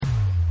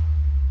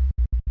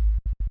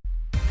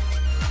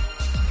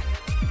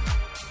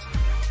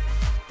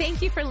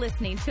Thank you for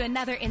listening to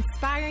another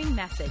inspiring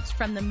message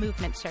from the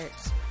Movement Church.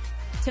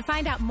 To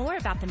find out more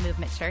about the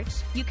Movement Church,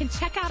 you can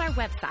check out our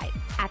website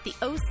at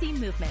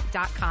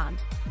theocmovement.com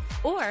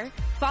or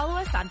follow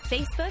us on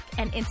Facebook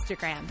and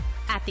Instagram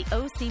at the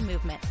OC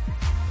Movement.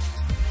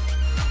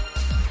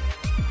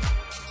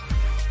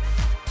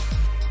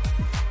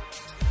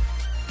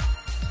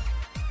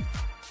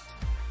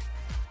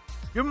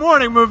 Good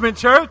morning, Movement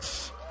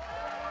Church.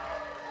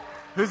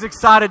 Who's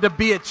excited to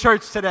be at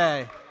church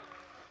today?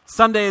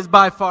 Sunday is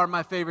by far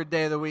my favorite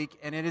day of the week,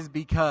 and it is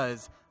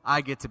because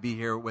I get to be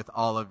here with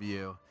all of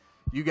you.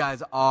 You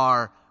guys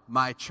are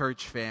my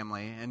church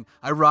family, and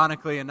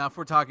ironically enough,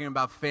 we're talking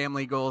about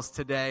family goals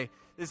today.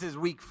 This is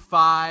week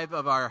 5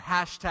 of our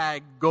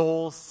hashtag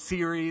goals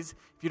series.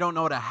 If you don't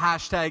know what a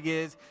hashtag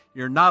is,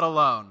 you're not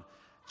alone.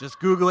 Just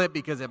Google it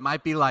because it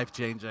might be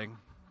life-changing.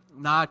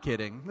 Not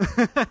kidding.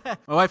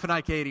 My wife and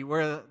I, Katie,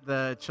 we're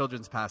the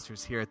children's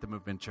pastors here at the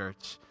Movement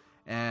Church,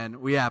 and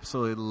we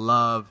absolutely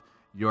love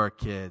your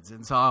kids.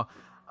 And so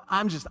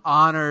I'm just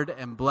honored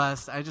and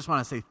blessed. I just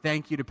want to say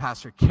thank you to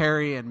Pastor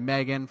Carrie and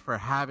Megan for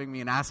having me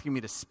and asking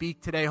me to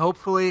speak today.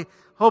 Hopefully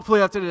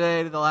after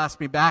today, they'll ask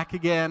me back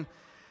again.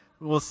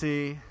 We'll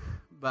see,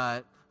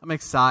 but I'm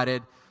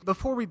excited.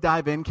 Before we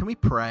dive in, can we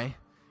pray?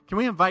 Can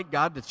we invite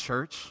God to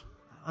church?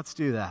 Let's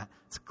do that.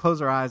 Let's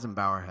close our eyes and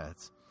bow our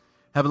heads.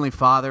 Heavenly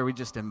Father, we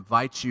just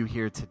invite you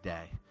here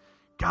today.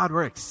 God,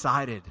 we're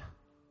excited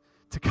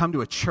to come to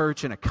a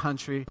church in a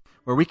country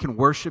where we can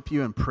worship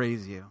you and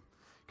praise you.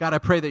 God, I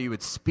pray that you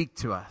would speak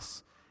to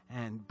us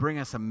and bring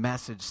us a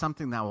message,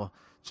 something that will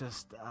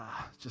just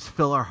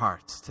fill our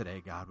hearts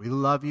today, God. We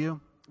love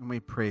you and we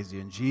praise you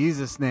in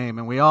Jesus' name.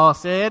 And we all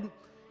said,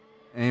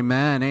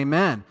 amen,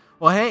 amen.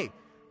 Well, hey,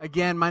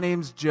 again, my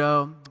name's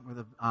Joe. We're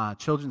the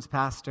children's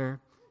pastor,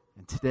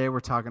 and today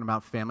we're talking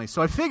about family.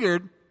 So I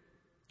figured,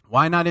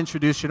 why not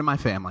introduce you to my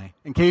family?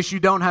 In case you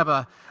don't have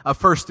a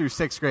 1st through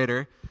 6th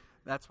grader,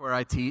 that's where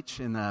I teach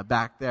in the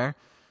back there.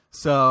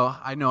 So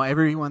I know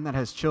everyone that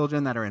has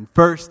children that are in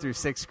 1st through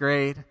 6th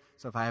grade.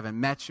 So if I haven't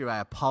met you, I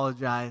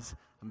apologize.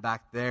 I'm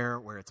back there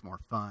where it's more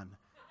fun,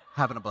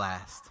 having a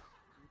blast.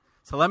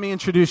 So let me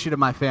introduce you to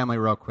my family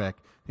real quick.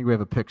 I think we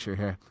have a picture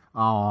here.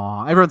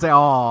 Aww. Everyone say,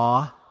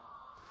 aww.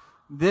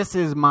 This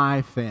is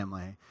my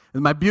family. This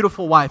is my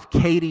beautiful wife,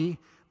 Katie,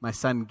 my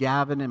son,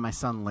 Gavin, and my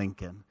son,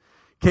 Lincoln.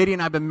 Katie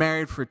and I have been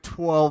married for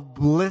 12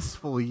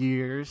 blissful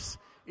years.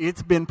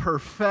 It's been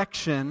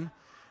perfection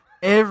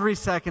every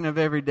second of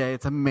every day.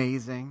 It's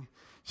amazing.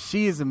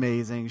 She is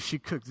amazing. She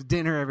cooks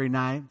dinner every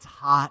night. It's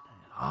hot.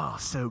 Oh,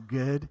 so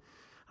good.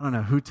 I don't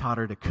know who taught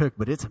her to cook,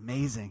 but it's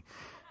amazing.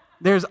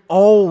 There's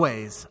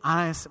always,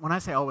 when I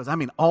say always, I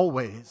mean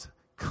always,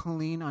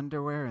 clean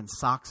underwear and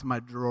socks in my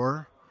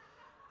drawer.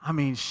 I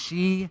mean,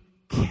 she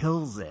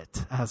kills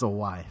it as a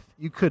wife.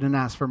 You couldn't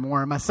ask for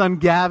more. My son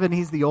Gavin,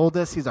 he's the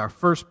oldest. He's our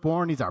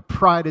firstborn. He's our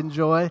pride and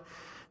joy.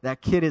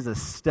 That kid is a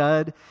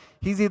stud.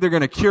 He's either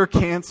going to cure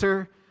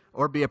cancer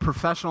or be a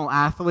professional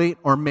athlete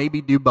or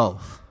maybe do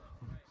both.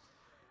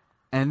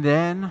 And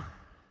then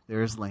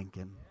there's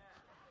Lincoln.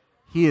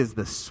 He is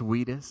the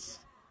sweetest,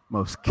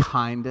 most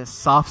kindest,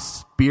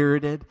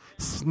 soft-spirited,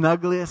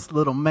 snuggliest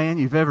little man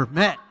you've ever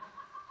met.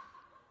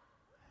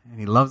 And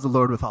he loves the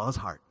Lord with all his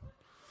heart.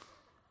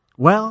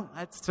 Well,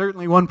 that's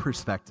certainly one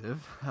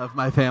perspective of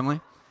my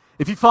family.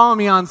 If you follow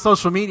me on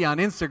social media, on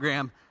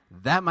Instagram,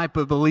 that might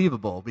be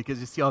believable because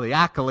you see all the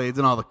accolades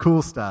and all the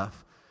cool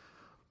stuff.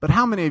 But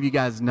how many of you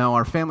guys know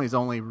our families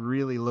only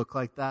really look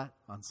like that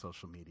on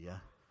social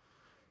media?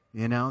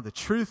 You know, the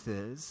truth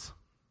is,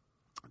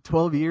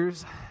 12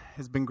 years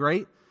has been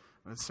great,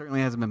 but it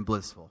certainly hasn't been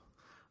blissful.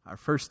 Our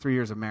first 3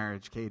 years of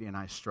marriage, Katie and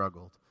I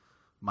struggled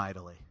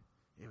mightily.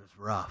 It was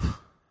rough.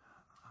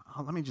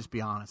 Let me just be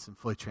honest and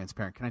fully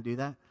transparent. Can I do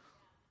that?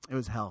 It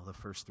was hell the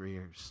first 3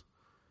 years.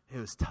 It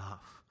was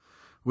tough.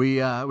 We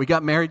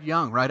got married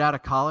young, right out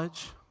of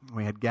college.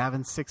 We had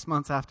Gavin 6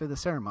 months after the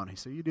ceremony,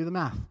 so you do the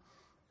math.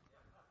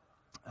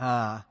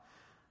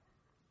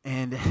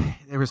 And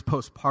there was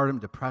postpartum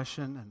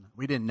depression, and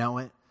we didn't know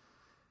it.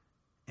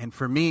 And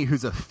for me,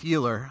 who's a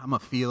feeler, I'm a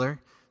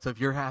feeler. So if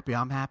you're happy,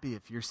 I'm happy.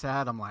 If you're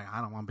sad, I'm like,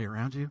 I don't want to be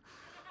around you.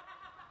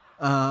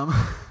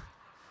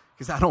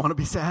 Because I don't want to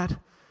be sad.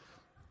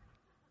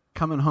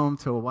 Coming home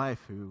to a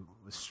wife who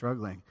was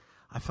struggling,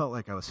 I felt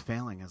like I was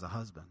failing as a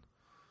husband.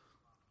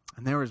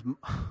 And there was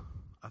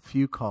a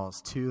few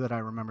calls, 2 that I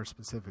remember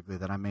specifically,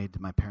 that I made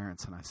to my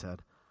parents, and I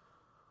said,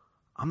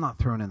 I'm not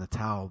throwing in the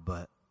towel,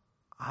 but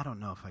I don't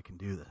know if I can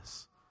do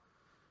this.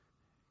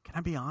 Can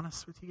I be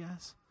honest with you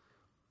guys?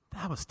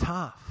 That was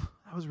tough.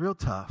 That was real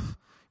tough.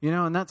 You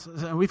know,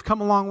 and we've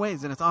come a long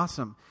ways, and it's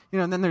awesome. You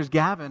know, and then there's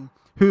Gavin,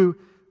 who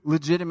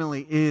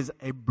legitimately is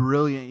a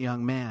brilliant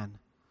young man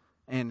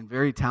and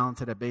very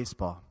talented at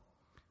baseball.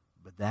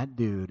 But that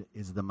dude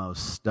is the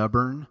most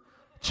stubborn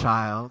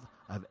child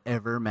I've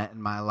ever met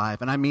in my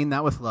life. And I mean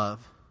that with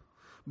love.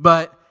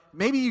 But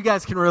maybe you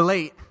guys can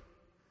relate.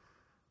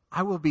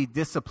 I will be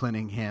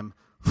disciplining him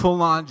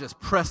full on just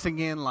pressing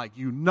in like,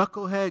 you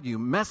knucklehead, you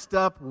messed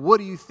up, what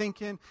are you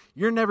thinking?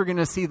 You're never going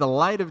to see the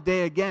light of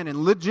day again.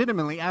 And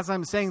legitimately, as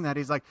I'm saying that,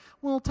 he's like,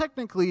 well,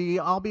 technically,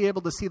 I'll be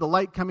able to see the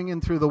light coming in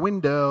through the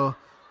window.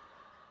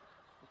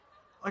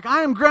 Like,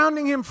 I am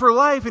grounding him for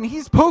life, and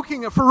he's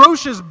poking a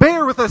ferocious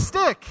bear with a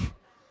stick.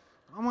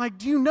 I'm like,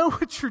 do you know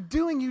what you're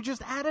doing? You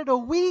just added a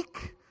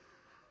week.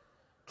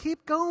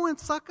 Keep going,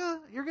 sucker.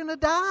 You're going to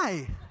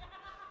die.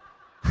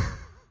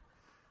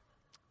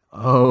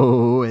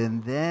 Oh,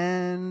 and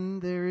then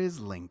there is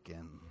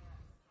Lincoln.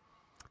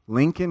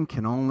 Lincoln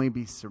can only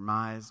be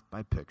surmised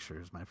by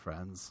pictures, my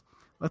friends.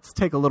 Let's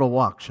take a little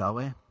walk, shall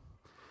we?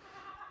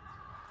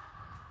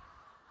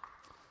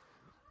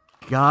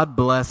 God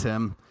bless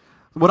him.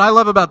 What I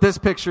love about this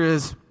picture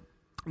is,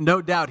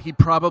 no doubt he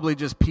probably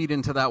just peed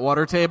into that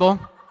water table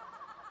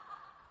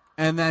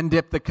and then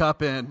dipped the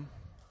cup in.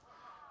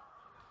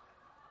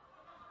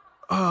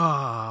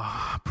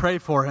 Oh, pray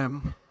for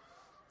him.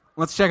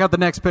 Let's check out the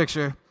next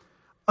picture.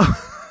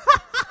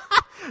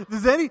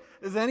 Does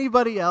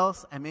anybody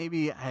else, and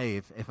maybe,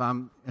 hey, if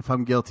I'm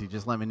guilty,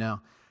 just let me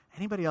know.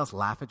 Anybody else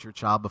laugh at your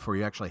child before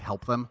you actually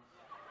help them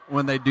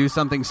when they do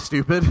something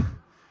stupid?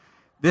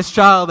 This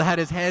child had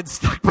his head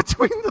stuck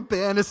between the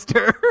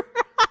banister,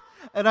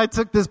 and I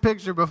took this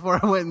picture before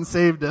I went and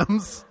saved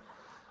him.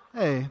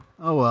 Hey,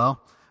 oh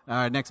well. All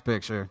right, next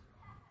picture.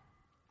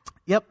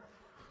 Yep,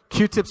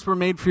 Q-tips were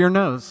made for your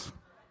nose,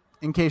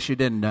 in case you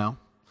didn't know.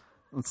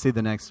 Let's see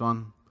the next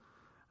one.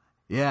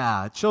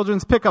 Yeah,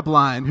 children's pickup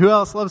line. Who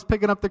else loves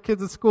picking up their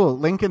kids at school?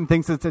 Lincoln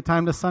thinks it's a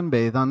time to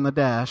sunbathe on the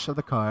dash of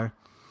the car.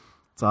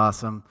 It's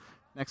awesome.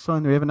 Next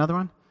one. Do we have another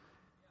one?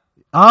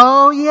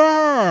 Oh,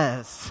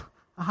 yes.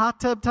 A hot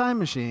tub time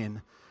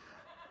machine.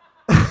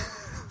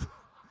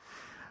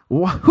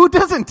 Who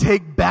doesn't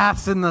take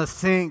baths in the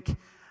sink?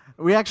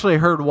 We actually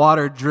heard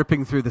water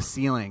dripping through the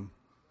ceiling.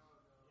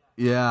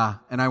 Yeah,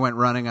 and I went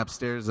running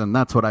upstairs, and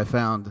that's what I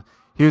found.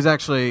 He was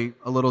actually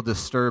a little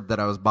disturbed that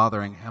I was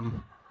bothering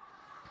him.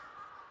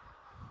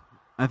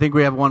 I think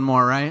we have one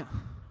more, right?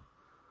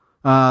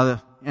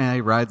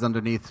 He rides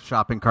underneath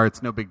shopping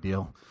carts. No big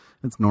deal.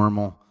 It's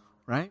normal,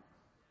 right?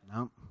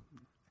 No.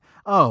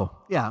 Oh,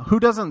 yeah. Who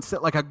doesn't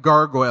sit like a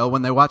gargoyle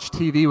when they watch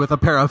TV with a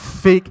pair of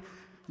fake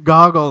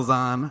goggles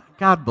on?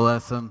 God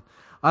bless him.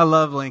 I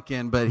love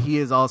Lincoln, but he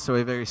is also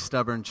a very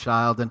stubborn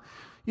child. And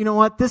you know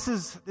what? This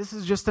is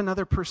just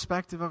another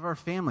perspective of our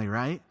family,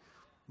 right?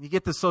 You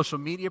get the social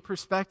media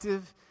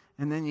perspective,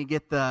 and then you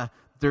get the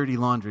dirty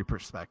laundry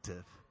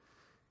perspective.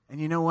 And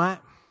you know what?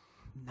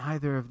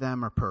 Neither of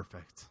them are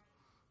perfect.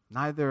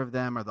 Neither of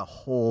them are the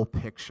whole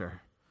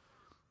picture.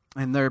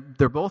 And they're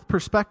both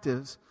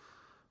perspectives,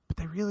 but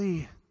they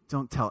really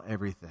don't tell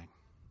everything.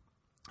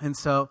 And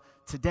so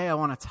today I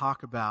want to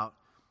talk about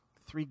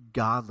 3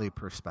 godly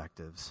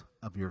perspectives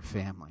of your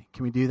family.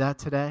 Can we do that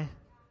today?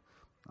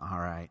 All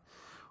right.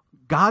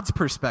 God's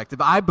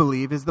perspective, I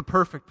believe, is the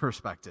perfect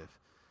perspective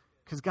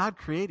because God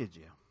created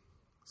you.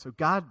 So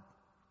God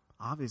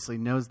obviously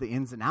knows the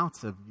ins and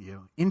outs of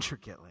you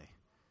intricately.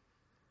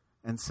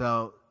 And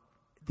so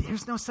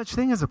there's no such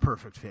thing as a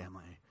perfect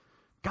family.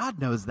 God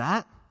knows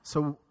that.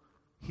 So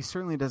he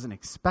certainly doesn't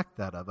expect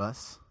that of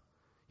us.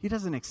 He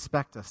doesn't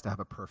expect us to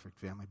have a perfect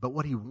family. But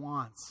what he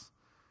wants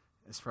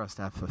is for us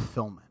to have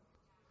fulfillment.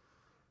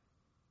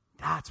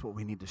 That's what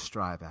we need to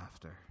strive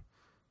after.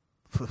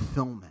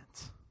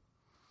 Fulfillment.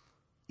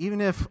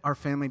 Even if our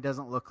family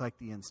doesn't look like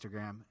the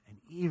Instagram, and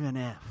even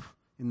if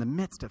in the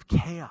midst of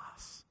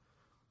chaos,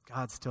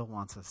 God still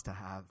wants us to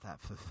have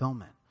that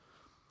fulfillment.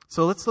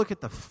 So let's look at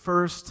the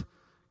first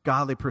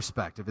godly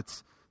perspective.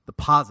 It's the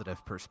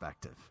positive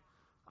perspective.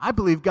 I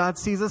believe God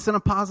sees us in a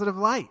positive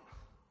light.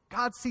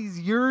 God sees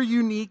your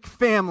unique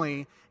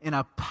family in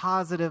a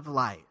positive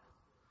light.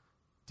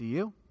 Do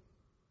you?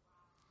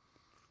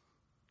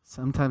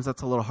 Sometimes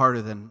that's a little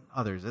harder than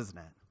others, isn't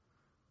it?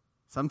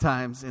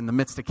 Sometimes in the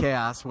midst of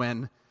chaos,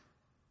 when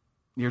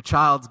your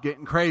child's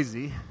getting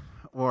crazy,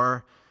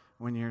 or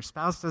when your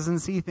spouse doesn't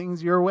see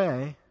things your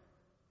way,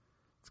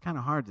 it's kind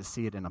of hard to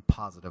see it in a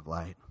positive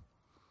light.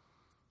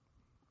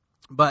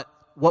 But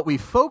what we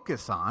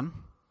focus on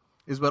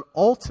is what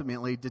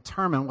ultimately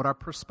determines what our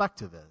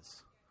perspective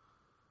is.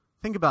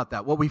 Think about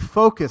that. What we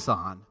focus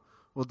on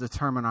will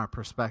determine our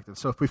perspective.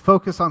 So if we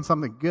focus on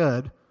something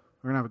good,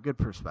 we're going to have a good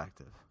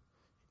perspective.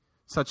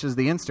 Such as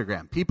the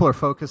Instagram. People are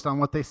focused on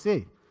what they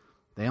see.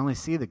 They only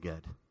see the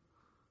good.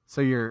 So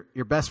your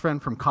best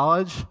friend from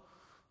college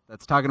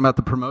that's talking about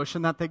the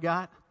promotion that they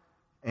got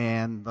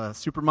and the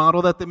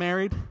supermodel that they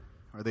married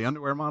or the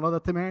underwear model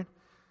that they married,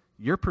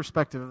 your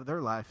perspective of their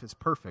life is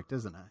perfect,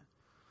 isn't it?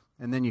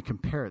 And then you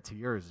compare it to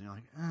yours and you're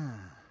like,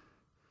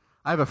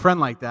 I have a friend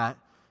like that,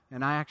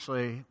 and I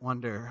actually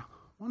wonder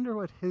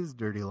what his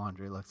dirty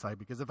laundry looks like,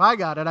 because if I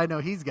got it, I know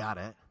he's got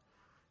it,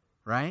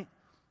 right?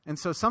 And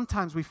so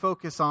sometimes we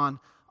focus on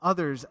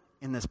others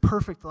in this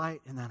perfect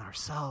light and then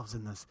ourselves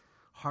in this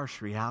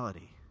harsh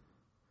reality.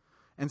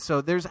 And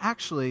so there's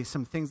actually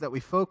some things that we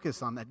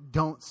focus on that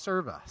don't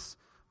serve us.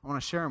 I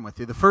want to share them with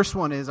you. The first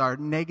one is our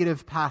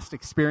negative past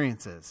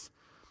experiences.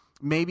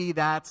 Maybe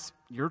that's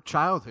your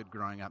childhood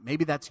growing up.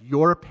 Maybe that's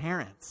your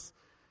parents.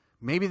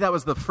 Maybe that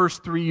was the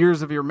first 3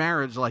 years of your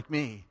marriage like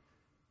me.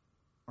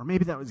 Or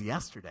maybe that was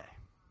yesterday.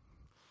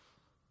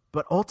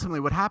 But ultimately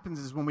what happens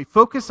is when we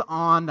focus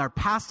on our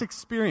past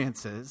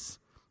experiences,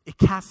 it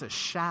casts a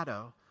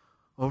shadow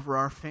over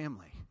our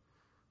family.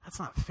 That's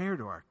not fair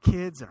to our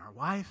kids and our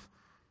wife.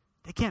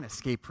 They can't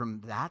escape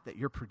from that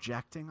you're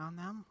projecting on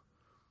them.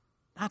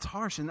 That's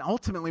harsh. And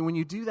ultimately, when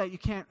you do that, you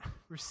can't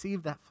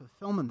receive that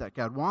fulfillment that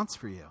God wants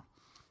for you.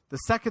 The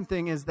second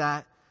thing is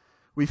that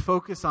we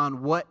focus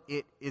on what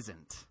it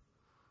isn't.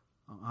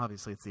 Well,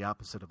 obviously, it's the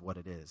opposite of what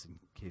it is, in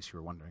case you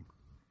were wondering.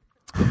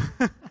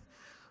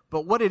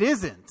 But what it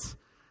isn't,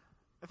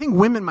 I think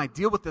women might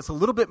deal with this a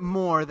little bit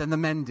more than the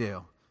men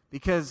do.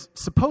 Because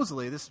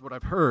supposedly, this is what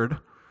I've heard,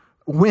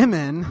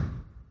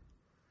 women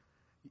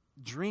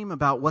dream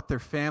about what their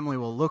family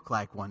will look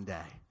like one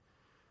day.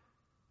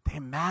 They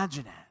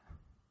imagine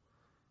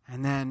it.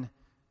 And then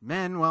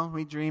men, well,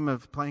 we dream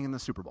of playing in the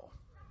Super Bowl.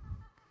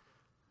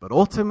 But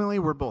ultimately,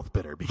 we're both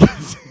bitter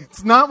because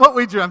it's not what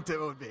we dreamt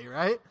it would be,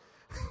 right?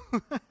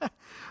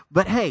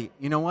 But hey,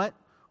 you know what?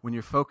 When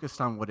you're focused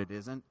on what it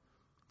isn't,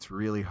 it's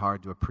really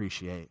hard to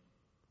appreciate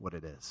what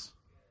it is.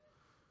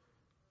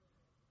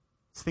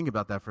 Let's think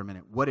about that for a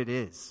minute. What it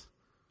is.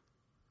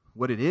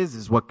 What it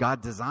is what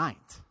God designed.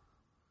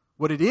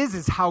 What it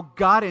is how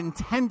God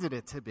intended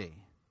it to be.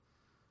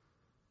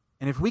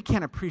 And if we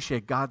can't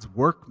appreciate God's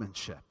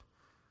workmanship,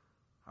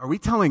 are we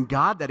telling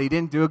God that he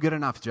didn't do a good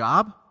enough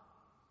job?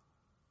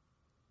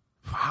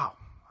 Wow,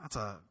 that's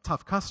a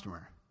tough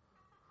customer.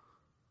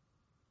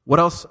 What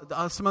else?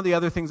 Some of the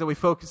other things that we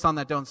focus on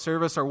that don't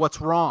serve us are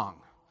what's wrong.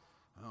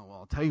 Oh, well,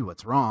 I'll tell you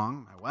what's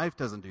wrong. My wife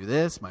doesn't do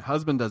this. My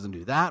husband doesn't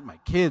do that. My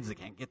kids, they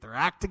can't get their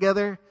act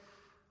together.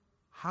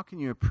 How can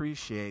you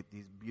appreciate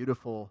these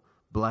beautiful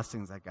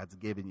blessings that God's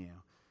given you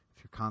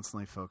if you're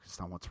constantly focused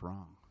on what's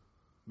wrong?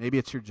 Maybe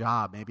it's your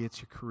job. Maybe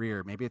it's your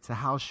career. Maybe it's the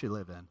house you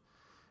live in.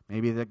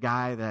 Maybe the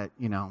guy that,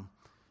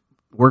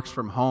 works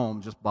from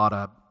home just bought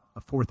a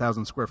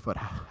 4,000 square foot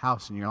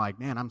house, and you're like,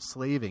 man, I'm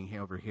slaving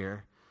over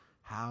here.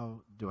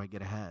 How do I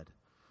get ahead?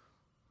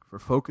 If we're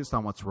focused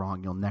on what's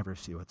wrong, you'll never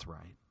see what's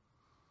right.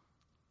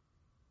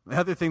 The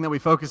other thing that we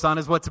focus on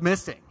is what's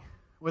missing.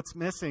 What's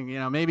missing?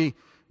 Maybe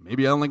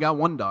I only got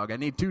one dog. I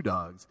need 2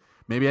 dogs.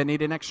 Maybe I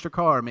need an extra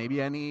car.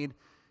 Maybe I need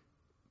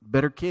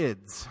better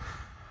kids.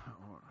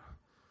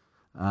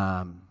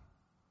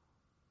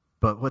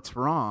 But what's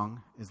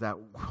wrong is that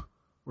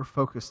we're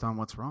focused on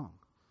what's wrong.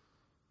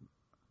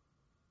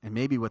 And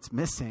maybe what's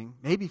missing,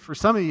 maybe for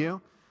some of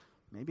you,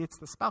 maybe it's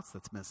the spouse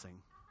that's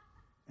missing.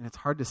 And it's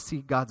hard to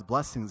see God's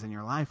blessings in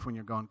your life when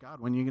you're going, God,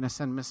 when are you going to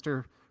send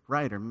Mr.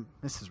 Right or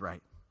Mrs.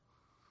 Right?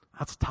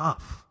 That's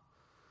tough.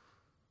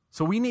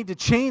 So we need to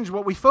change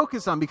what we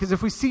focus on, because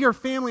if we see our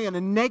family in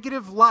a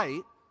negative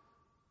light,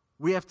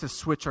 we have to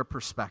switch our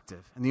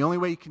perspective. And the only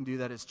way you can do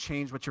that is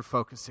change what you're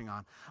focusing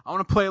on. I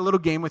want to play a little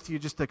game with you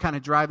just to kind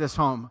of drive this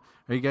home.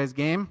 Are you guys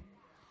game?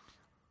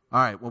 All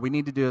right, what we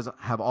need to do is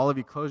have all of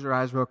you close your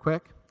eyes real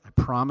quick. I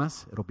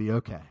promise it'll be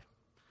okay.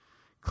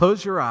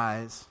 Close your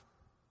eyes,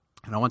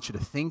 and I want you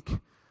to think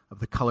of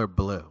the color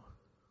blue.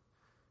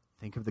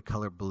 Think of the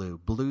color blue.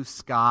 Blue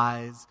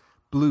skies,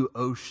 blue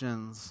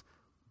oceans,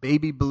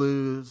 baby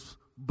blues,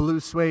 blue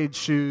suede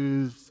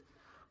shoes,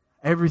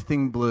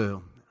 everything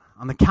blue.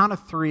 On the count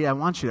of 3, I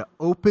want you to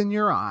open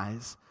your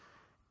eyes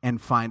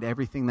and find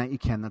everything that you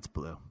can that's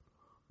blue.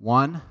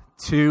 1,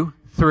 2,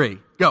 3.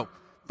 Go.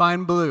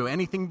 Find blue.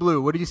 Anything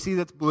blue. What do you see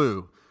that's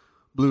blue?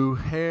 Blue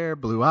hair,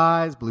 blue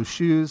eyes, blue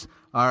shoes.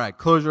 All right,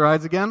 close your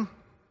eyes again.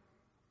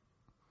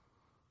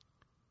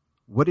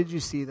 What did you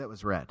see that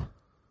was red?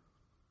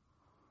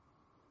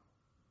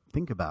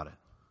 Think about it.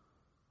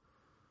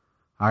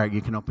 All right,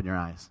 you can open your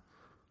eyes.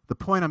 The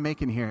point I'm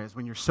making here is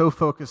when you're so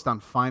focused on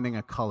finding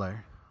a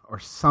color or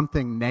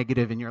something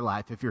negative in your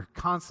life, if you're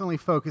constantly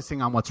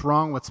focusing on what's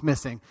wrong, what's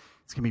missing,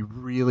 it's going to be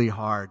really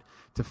hard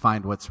to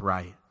find what's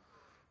right,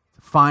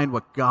 to find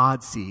what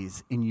God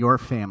sees in your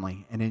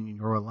family and in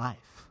your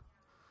life.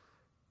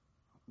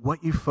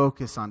 What you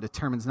focus on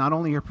determines not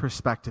only your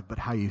perspective, but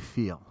how you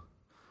feel.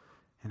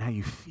 And how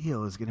you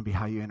feel is going to be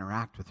how you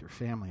interact with your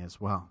family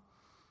as well.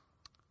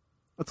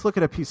 Let's look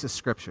at a piece of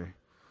scripture.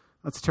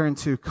 Let's turn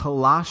to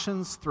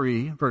Colossians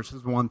 3,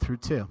 verses 1 through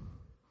 2.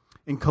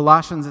 In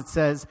Colossians it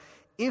says,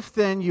 "If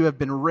then you have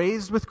been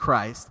raised with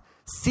Christ,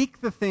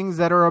 seek the things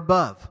that are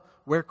above,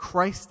 where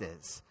Christ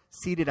is,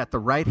 seated at the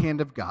right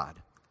hand of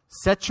God.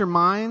 Set your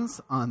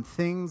minds on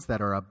things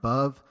that are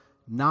above,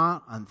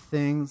 not on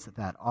things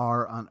that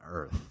are on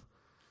earth."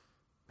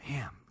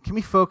 Man, can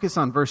we focus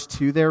on verse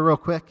 2 there real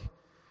quick?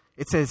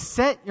 It says,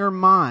 set your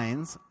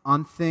minds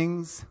on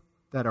things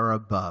that are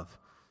above.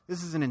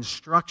 This is an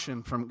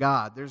instruction from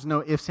God. There's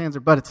no ifs, ands,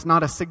 or buts. It's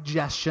not a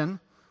suggestion.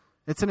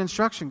 It's an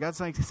instruction. God's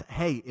like,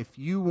 hey, if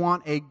you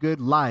want a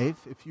good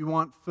life, if you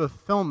want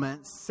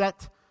fulfillment,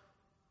 set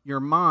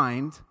your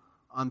mind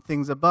on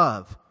things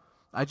above.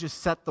 I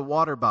just set the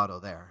water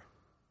bottle there.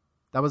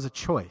 That was a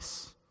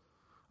choice.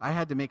 I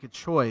had to make a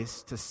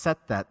choice to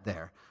set that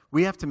there.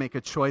 We have to make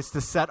a choice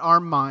to set our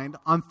mind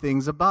on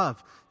things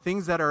above,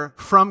 things that are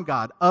from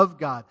God, of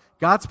God,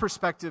 God's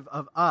perspective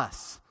of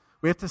us.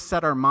 We have to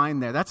set our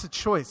mind there. That's a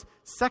choice.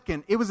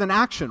 Second, it was an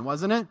action,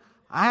 wasn't it?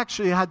 I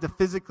actually had to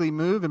physically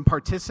move and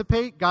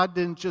participate. God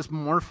didn't just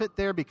morph it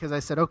there because I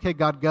said, okay,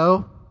 God,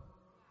 go.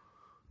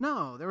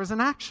 No, there was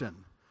an action.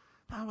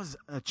 That was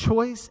a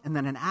choice and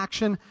then an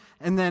action.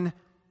 And then,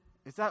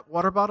 is that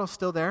water bottle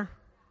still there?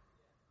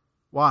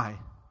 Why?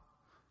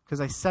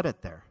 Because I set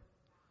it there.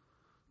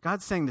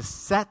 God's saying to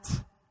set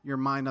your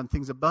mind on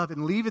things above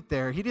and leave it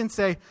there. He didn't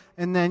say,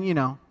 and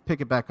then,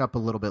 pick it back up a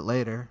little bit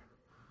later.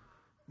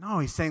 No,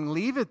 he's saying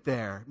leave it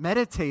there.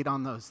 Meditate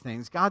on those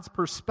things. God's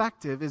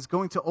perspective is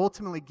going to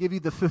ultimately give you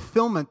the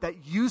fulfillment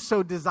that you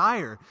so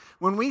desire.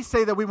 When we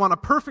say that we want a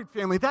perfect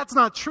family, that's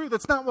not true.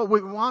 That's not what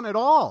we want at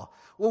all.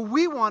 What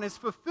we want is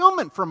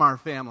fulfillment from our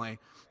family.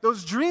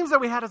 Those dreams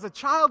that we had as a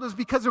child was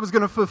because it was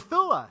going to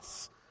fulfill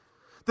us.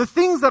 The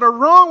things that are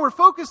wrong we're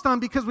focused on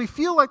because we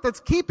feel like that's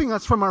keeping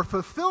us from our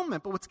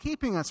fulfillment. But what's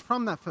keeping us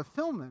from that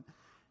fulfillment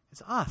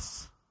is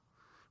us.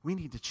 We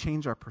need to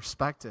change our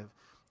perspective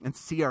and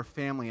see our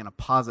family in a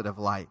positive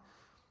light.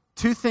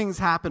 Two things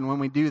happen when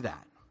we do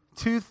that.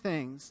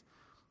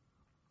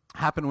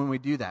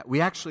 We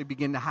actually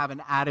begin to have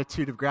an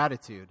attitude of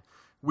gratitude.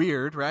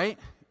 Weird, right?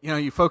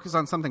 You focus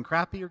on something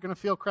crappy, you're going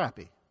to feel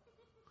crappy.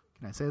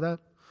 Can I say that?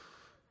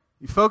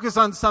 You focus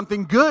on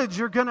something good,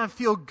 you're going to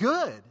feel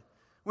good.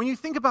 When you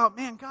think about,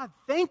 man, God,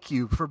 thank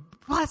you for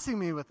blessing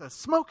me with a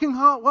smoking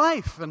hot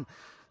wife. And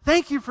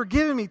thank you for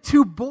giving me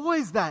 2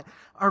 boys that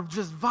are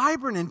just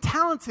vibrant and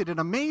talented and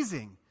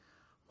amazing.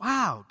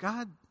 Wow,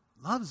 God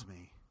loves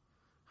me.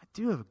 I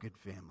do have a good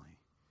family,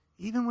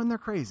 even when they're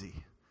crazy.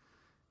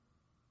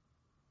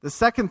 The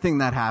second thing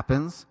that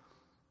happens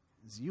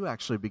is you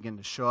actually begin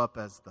to show up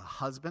as the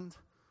husband,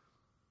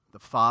 the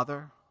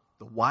father,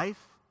 the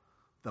wife,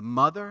 the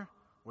mother,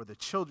 or the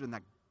children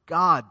that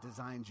God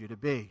designed you to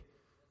be.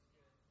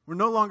 We're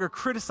no longer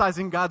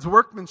criticizing God's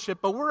workmanship,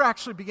 but we're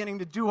actually beginning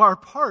to do our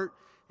part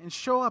and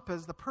show up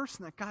as the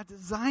person that God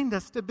designed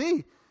us to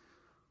be.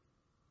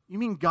 You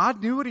mean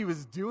God knew what he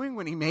was doing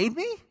when he made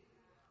me?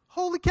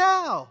 Holy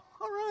cow.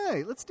 All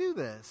right, let's do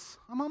this.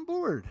 I'm on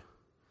board.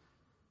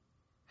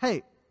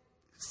 Hey,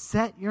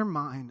 set your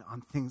mind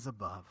on things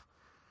above.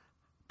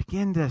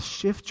 Begin to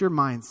shift your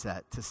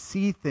mindset to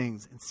see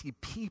things and see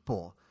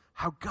people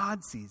how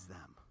God sees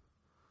them.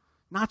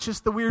 Not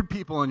just the weird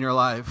people in your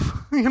life.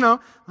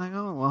 Like,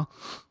 oh, well,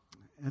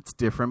 it's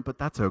different, but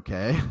that's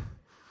okay.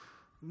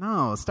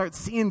 No, start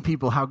seeing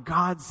people how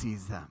God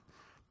sees them.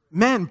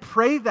 Men,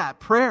 pray that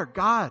prayer.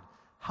 God,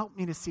 help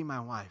me to see my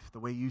wife the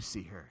way you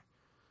see her.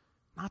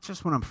 Not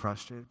just when I'm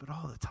frustrated, but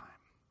all the time.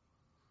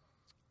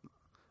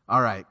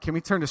 All right, can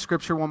we turn to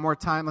Scripture one more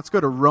time? Let's go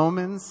to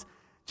Romans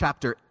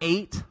chapter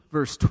 8,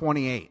 verse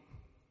 28.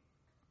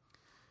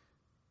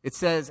 It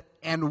says,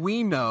 and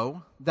we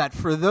know that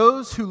for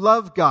those who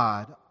love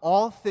God,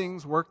 all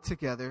things work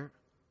together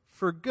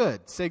for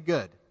good. Say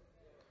good.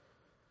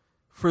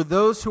 For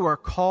those who are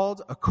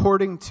called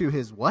according to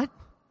his what?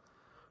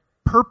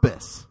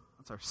 Purpose.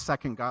 That's our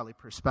second godly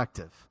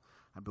perspective.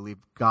 I believe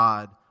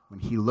God, when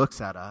he looks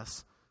at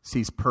us,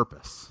 sees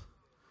purpose.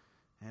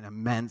 An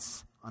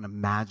immense,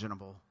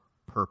 unimaginable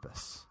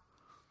purpose.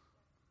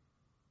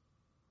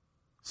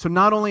 So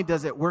not only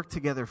does it work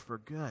together for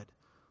good,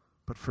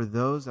 but for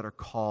those that are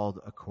called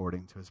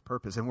according to his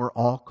purpose. And we're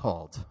all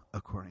called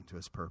according to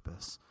his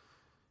purpose.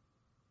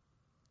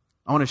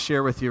 I want to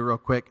share with you real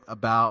quick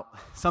about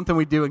something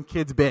we do in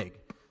Kids Big.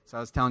 So I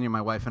was telling you,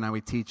 my wife and I,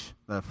 we teach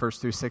the 1st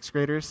through 6th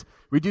graders.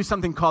 We do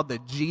something called the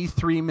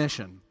G3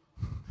 mission.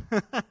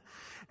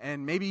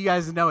 And maybe you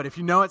guys know it. If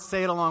you know it,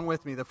 say it along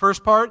with me. The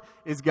first part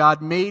is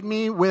God made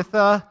me with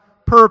a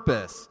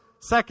purpose.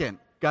 Second,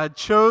 God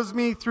chose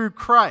me through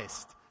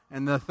Christ.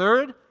 And the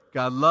third,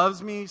 God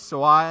loves me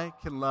so I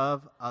can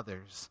love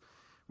others.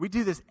 We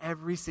do this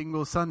every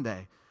single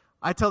Sunday.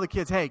 I tell the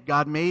kids, hey,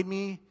 God made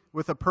me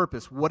with a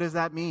purpose. What does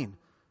that mean?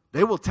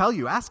 They will tell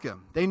you. Ask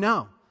them. They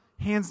know.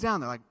 Hands down.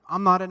 They're like,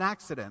 I'm not an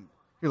accident.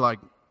 You're like,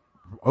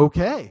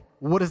 okay.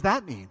 What does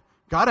that mean?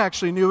 God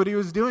actually knew what he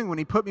was doing when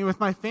he put me with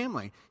my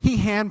family. He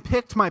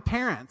handpicked my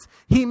parents.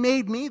 He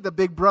made me the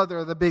big brother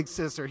or the big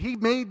sister. He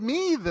made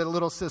me the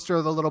little sister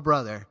or the little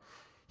brother.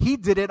 He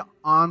did it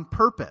on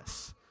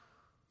purpose.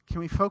 Can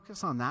we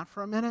focus on that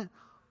for a minute?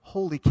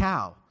 Holy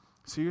cow.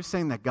 So you're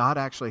saying that God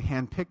actually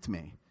handpicked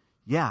me?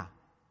 Yeah,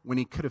 when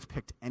he could have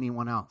picked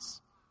anyone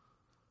else.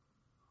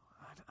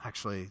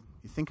 Actually,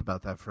 you think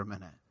about that for a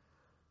minute.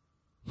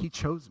 He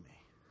chose me.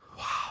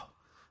 Wow.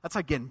 That's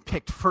like getting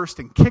picked first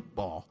in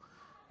kickball.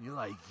 You're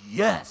like,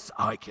 yes,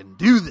 I can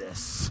do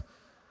this.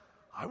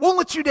 I won't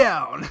let you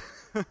down.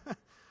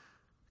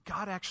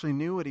 God actually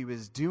knew what he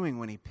was doing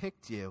when he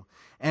picked you.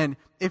 And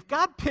if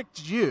God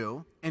picked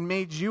you and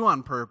made you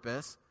on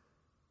purpose,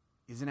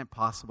 isn't it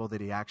possible that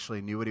he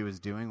actually knew what he was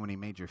doing when he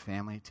made your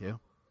family too?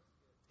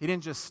 He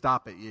didn't just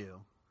stop at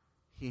you.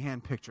 He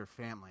handpicked your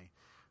family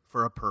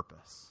for a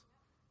purpose.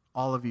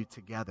 All of you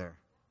together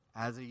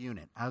as a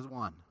unit, as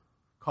one,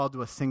 called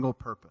to a single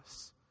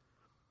purpose.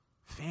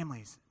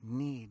 Families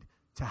need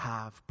to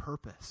have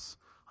purpose.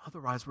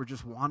 Otherwise, we're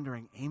just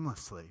wandering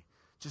aimlessly,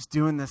 just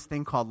doing this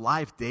thing called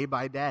life day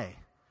by day.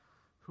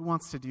 Who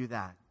wants to do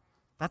that?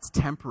 That's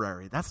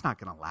temporary. That's not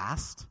going to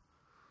last.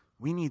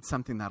 We need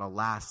something that'll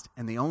last,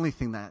 and the only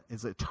thing that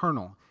is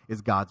eternal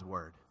is God's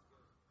word.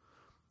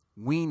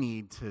 We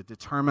need to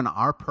determine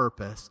our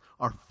purpose,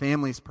 our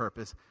family's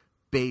purpose,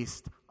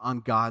 based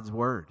on God's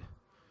word.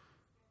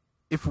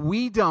 If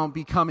we don't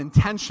become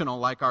intentional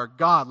like our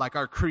God, like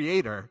our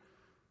Creator,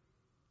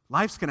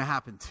 life's going to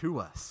happen to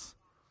us.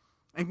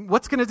 And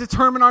what's going to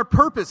determine our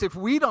purpose if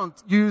we don't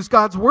use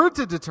God's word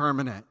to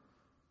determine it?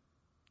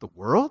 The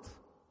world?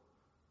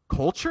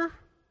 Culture?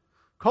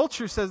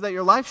 Culture says that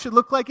your life should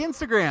look like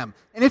Instagram.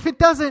 And if it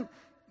doesn't,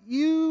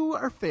 you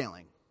are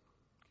failing.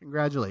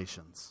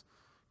 Congratulations.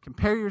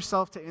 Compare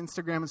yourself to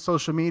Instagram and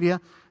social media.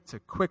 It's a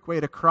quick way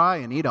to cry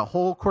and eat a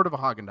whole quart of a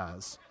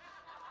Haagen-Dazs.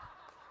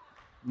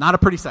 Not a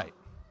pretty sight.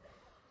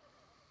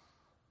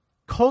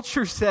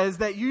 Culture says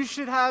that you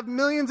should have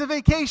millions of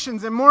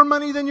vacations and more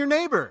money than your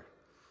neighbor.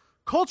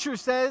 Culture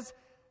says,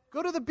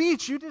 go to the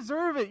beach. You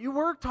deserve it. You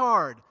worked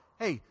hard.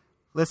 Hey,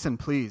 listen,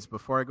 please,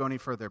 before I go any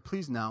further,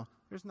 please know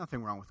there's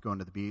nothing wrong with going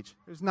to the beach.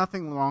 There's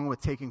nothing wrong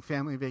with taking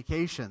family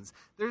vacations.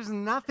 There's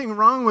nothing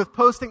wrong with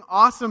posting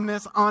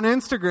awesomeness on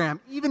Instagram,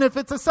 even if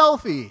it's a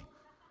selfie.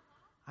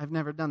 I've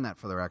never done that,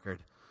 for the record.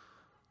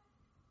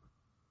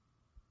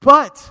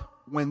 But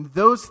when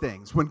those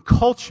things, when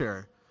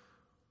culture,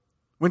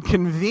 when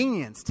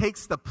convenience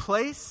takes the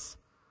place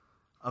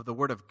of the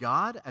Word of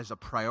God as a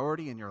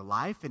priority in your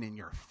life and in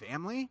your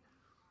family,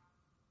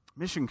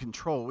 Mission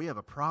Control, we have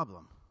a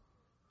problem.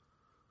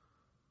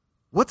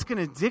 What's going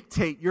to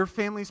dictate your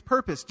family's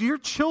purpose? Do your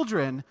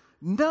children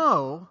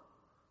know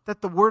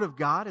that the Word of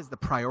God is the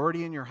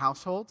priority in your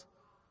household?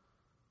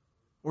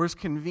 Or is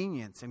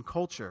convenience and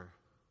culture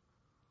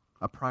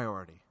a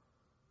priority?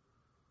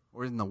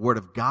 Or then the Word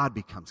of God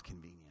becomes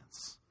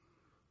convenience?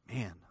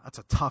 Man, that's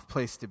a tough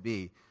place to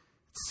be.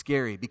 It's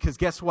scary because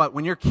guess what?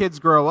 When your kids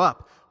grow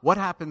up, what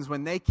happens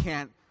when they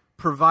can't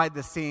provide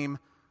the same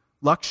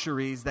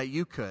luxuries that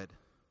you could?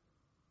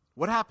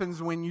 What happens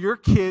when your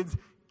kids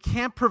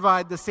can't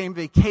provide the same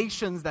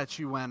vacations that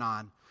you went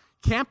on?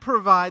 Can't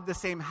provide the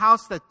same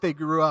house that they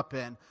grew up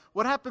in?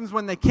 What happens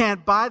when they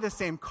can't buy the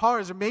same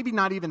cars or maybe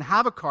not even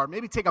have a car,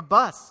 maybe take a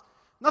bus?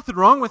 Nothing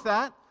wrong with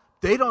that.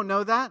 They don't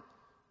know that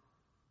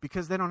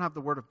because they don't have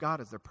the Word of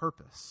God as their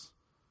purpose.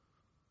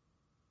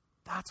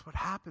 That's what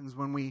happens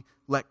when we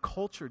let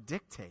culture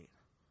dictate.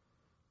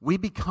 We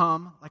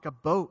become like a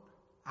boat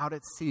out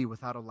at sea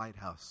without a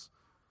lighthouse,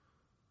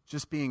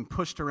 just being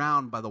pushed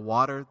around by the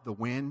water, the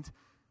wind,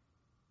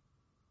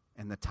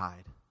 and the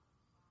tide,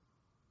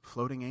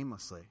 floating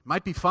aimlessly.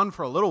 Might be fun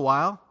for a little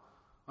while.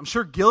 I'm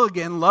sure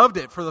Gilligan loved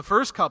it for the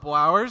first couple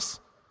hours.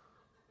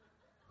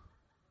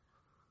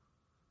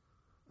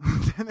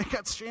 Then they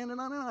got stranded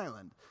on an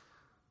island.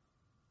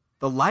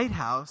 The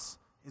lighthouse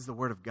is the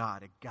Word of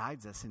God. It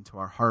guides us into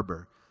our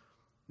harbor.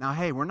 Now,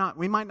 hey,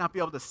 we might not be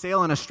able to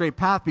sail in a straight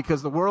path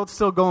because the world's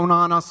still going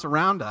on us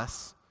around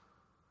us,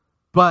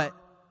 but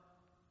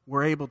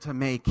we're able to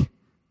make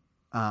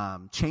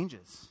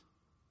changes,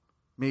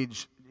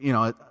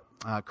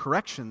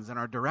 corrections in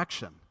our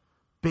direction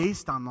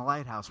based on the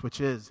lighthouse,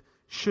 which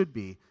should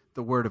be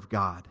the Word of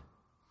God.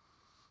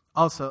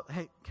 Also,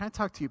 hey, can I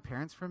talk to you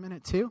parents for a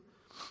minute too?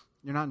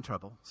 You're not in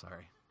trouble.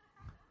 Sorry.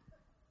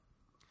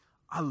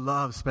 I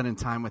love spending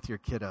time with your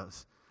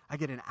kiddos. I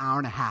get an hour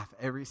and a half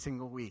every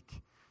single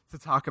week to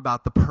talk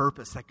about the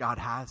purpose that God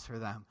has for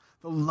them,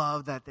 the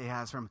love that He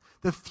has for them,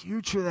 the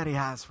future that He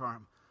has for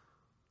them.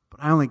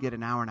 But I only get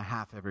an hour and a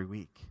half every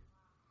week.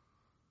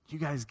 You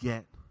guys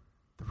get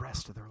the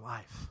rest of their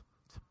life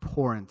to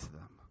pour into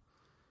them.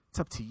 It's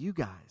up to you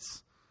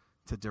guys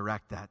to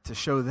direct that, to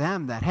show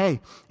them that,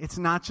 hey, it's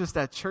not just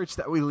at church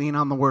that we lean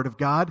on the Word of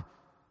God.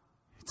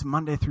 It's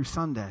Monday through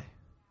Sunday.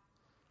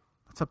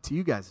 It's up to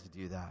you guys to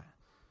do that.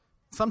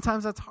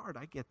 Sometimes that's hard.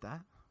 I get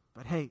that.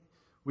 But hey,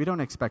 we don't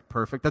expect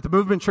perfect. At the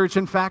Movement Church,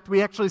 in fact,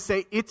 we actually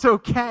say it's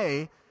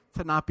okay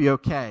to not be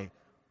okay.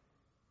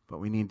 But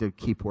we need to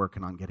keep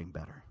working on getting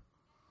better.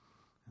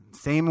 And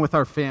same with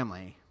our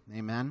family.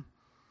 Amen?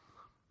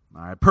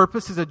 All right.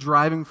 Purpose is a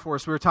driving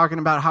force. We were talking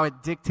about how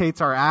it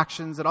dictates our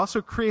actions. It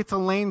also creates a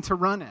lane to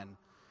run in.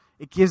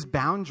 It gives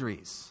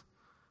boundaries.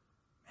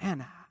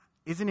 Man,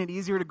 isn't it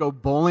easier to go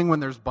bowling when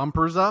there's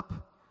bumpers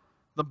up?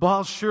 The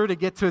ball's sure to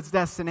get to its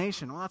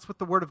destination. Well, that's what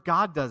the Word of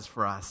God does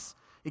for us.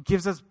 It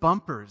gives us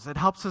bumpers. It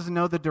helps us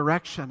know the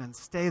direction and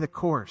stay the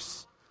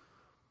course.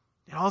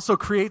 It also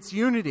creates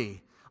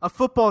unity. A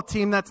football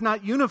team that's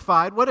not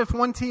unified, what if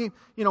one team,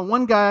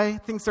 one guy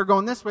thinks they're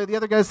going this way, the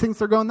other guy thinks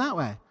they're going that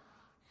way?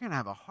 You're going to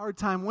have a hard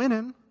time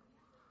winning.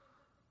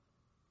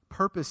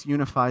 Purpose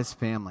unifies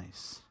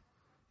families.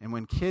 And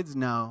when kids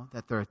know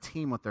that they're a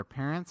team with their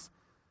parents,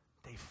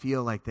 they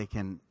feel like they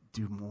can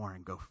do more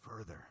and go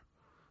further.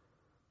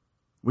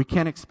 We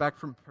can't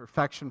expect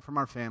perfection from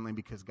our family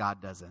because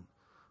God doesn't.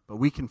 But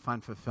we can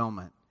find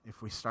fulfillment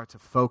if we start to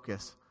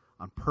focus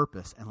on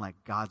purpose and let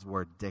God's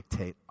Word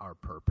dictate our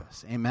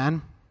purpose.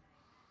 Amen?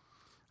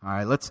 All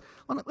right, let's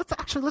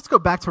go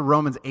back to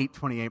Romans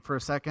 8:28 for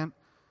a second.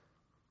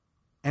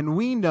 And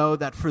we know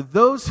that for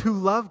those who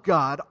love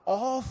God,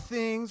 all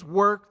things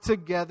work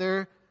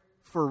together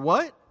for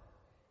what?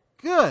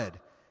 Good.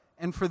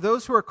 And for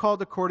those who are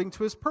called according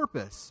to his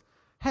purpose.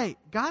 Hey,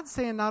 God's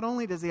saying not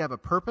only does he have a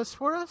purpose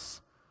for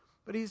us,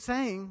 but he's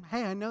saying,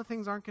 hey, I know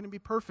things aren't going to be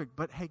perfect,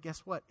 but hey, guess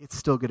what? It's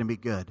still going to be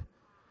good.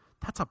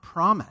 That's a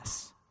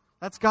promise.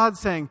 That's God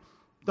saying,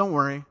 don't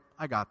worry,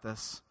 I got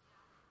this.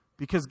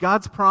 Because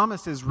God's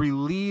promises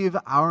relieve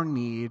our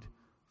need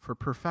for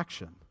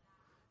perfection.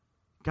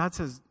 God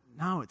says,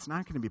 no, it's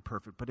not going to be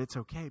perfect, but it's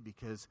okay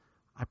because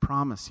I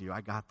promise you,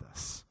 I got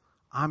this.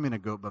 I'm going to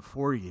go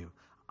before you.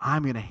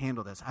 I'm going to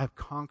handle this. I've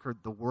conquered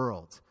the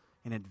world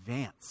in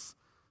advance,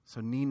 so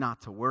need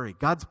not to worry.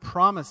 God's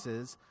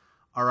promises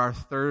are our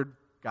third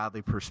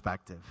godly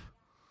perspective.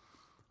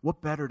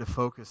 What better to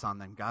focus on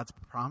than God's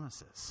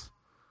promises?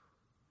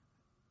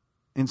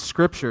 In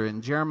Scripture,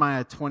 in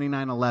Jeremiah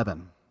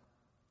 29:11,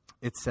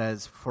 it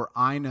says, "For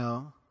I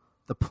know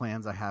the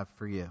plans I have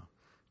for you,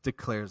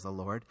 declares the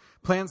Lord.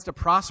 Plans to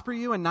prosper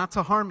you and not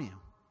to harm you.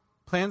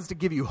 Plans to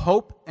give you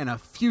hope and a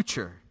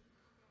future."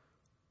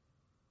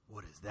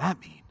 What does that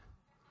mean?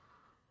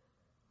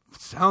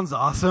 Sounds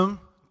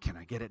awesome. Can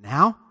I get it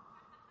now?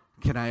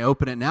 Can I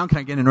open it now? Can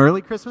I get an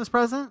early Christmas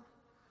present?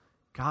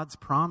 God's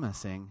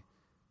promising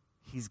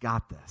he's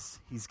got this.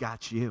 He's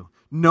got you.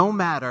 No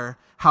matter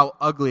how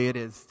ugly it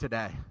is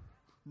today.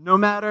 No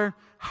matter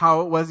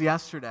how it was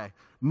yesterday.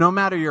 No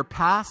matter your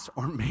past,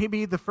 or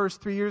maybe the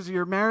first 3 years of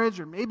your marriage,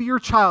 or maybe your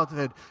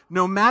childhood,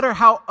 no matter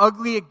how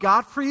ugly it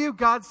got for you,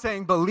 God's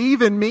saying,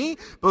 believe in me,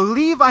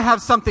 believe I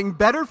have something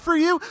better for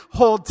you,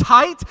 hold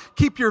tight,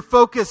 keep your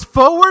focus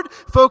forward,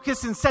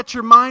 focus and set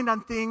your mind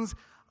on things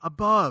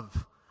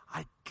above.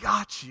 I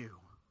got you.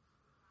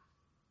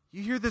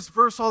 You hear this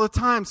verse all the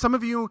time. Some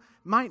of you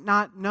might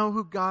not know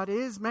who God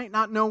is, might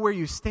not know where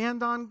you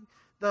stand on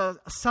the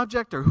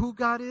subject or who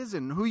God is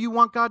and who you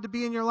want God to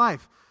be in your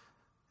life.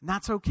 And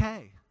that's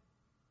okay.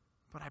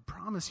 But I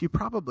promise you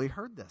probably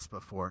heard this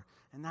before.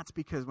 And that's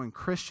because when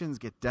Christians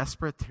get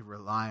desperate, they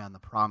rely on the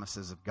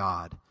promises of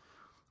God.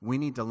 We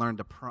need to learn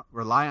to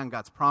rely on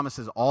God's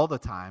promises all the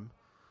time,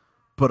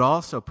 but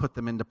also put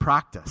them into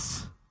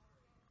practice.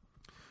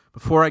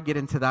 Before I get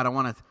into that, I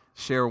want to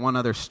share one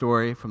other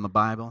story from the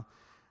Bible.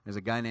 There's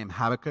a guy named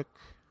Habakkuk.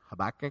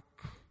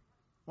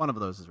 One of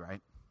those is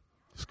right.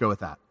 Just go with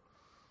that.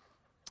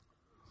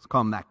 Let's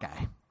call him that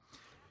guy.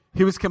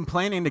 He was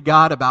complaining to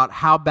God about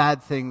how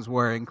bad things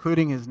were,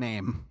 including his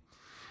name.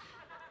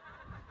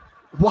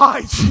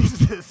 Why,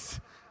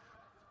 Jesus?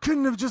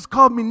 Couldn't have just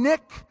called me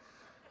Nick?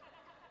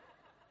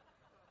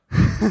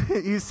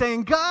 He's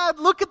saying, God,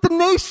 look at the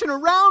nation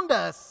around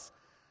us.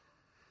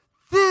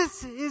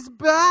 This is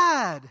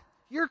bad.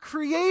 Your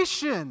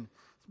creation,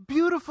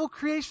 beautiful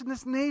creation,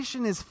 this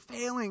nation is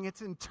failing.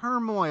 It's in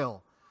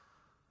turmoil.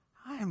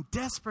 I am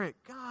desperate.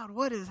 God,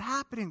 what is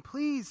happening?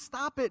 Please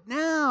stop it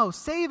now.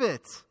 Save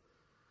it.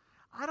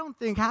 I don't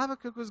think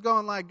Habakkuk was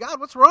going like,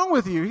 God, what's wrong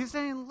with you? He's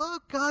saying,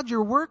 look, God,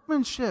 your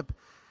workmanship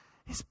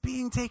is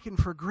being taken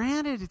for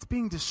granted. It's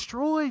being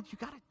destroyed. You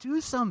got to do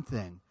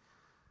something.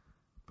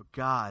 But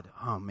God,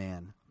 oh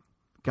man,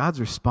 God's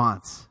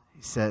response,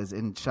 he says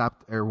in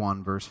chapter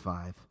 1, verse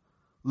 5,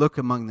 look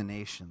among the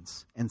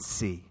nations and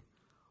see,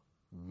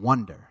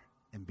 wonder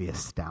and be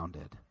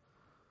astounded.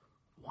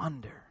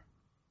 Wonder.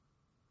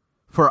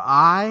 For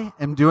I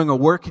am doing a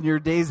work in your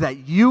days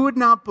that you would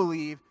not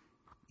believe,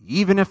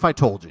 even if I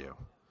told you.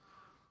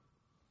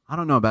 I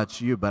don't know about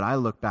you, but I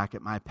look back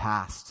at my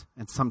past,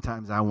 and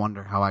sometimes I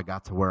wonder how I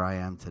got to where I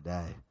am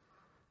today.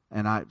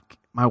 And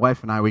my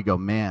wife and I, we go,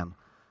 man,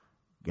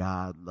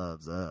 God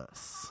loves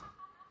us.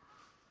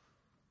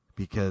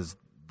 Because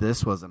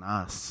this wasn't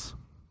us.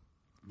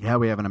 Yeah,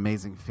 we have an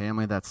amazing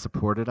family that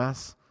supported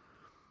us,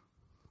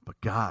 but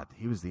God,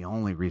 he was the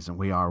only reason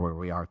we are where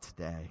we are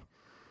today.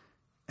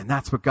 And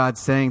that's what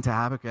God's saying to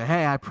Habakkuk.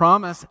 Hey, I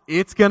promise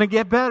it's going to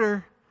get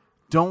better.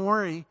 Don't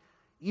worry.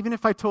 Even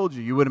if I told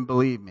you, you wouldn't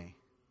believe me.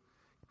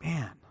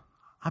 Man,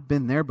 I've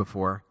been there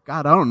before.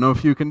 God, I don't know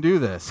if you can do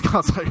this.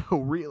 God's like, oh,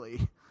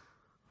 really?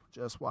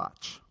 Just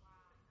watch.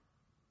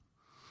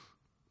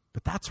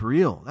 But that's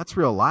real. That's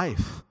real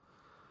life.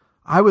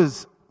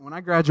 When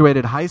I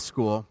graduated high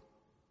school,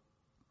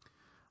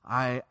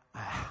 I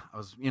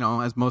was,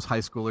 as most high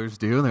schoolers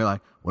do, they're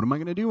like, what am I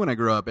going to do when I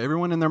grow up?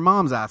 Everyone and their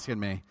mom's asking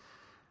me.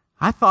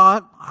 I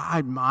thought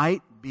I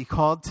might be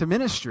called to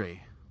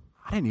ministry.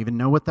 I didn't even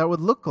know what that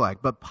would look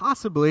like, but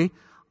possibly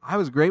I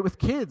was great with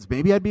kids.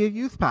 Maybe I'd be a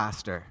youth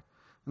pastor.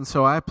 And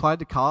so I applied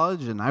to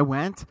college and I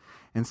went,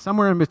 and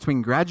somewhere in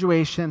between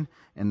graduation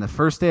and the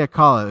first day of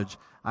college,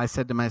 I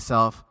said to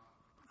myself,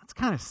 that's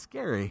kind of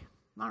scary.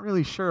 Not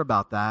really sure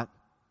about that.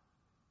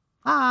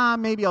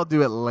 Maybe I'll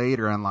do it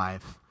later in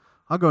life.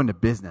 I'll go into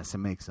business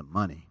and make some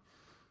money.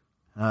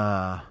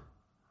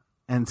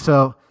 And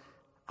so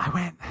I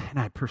went and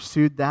I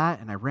pursued that,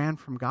 and I ran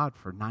from God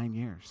for 9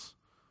 years.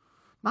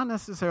 Not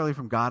necessarily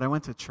from God. I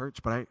went to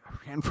church, but I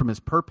ran from his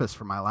purpose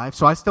for my life.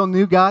 So I still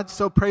knew God,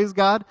 so praise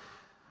God.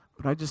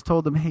 But I just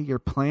told him, hey, your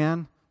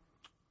plan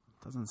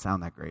Doesn't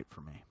sound that great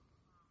for me.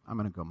 I'm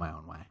going to go my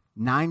own way.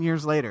 9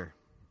 years later,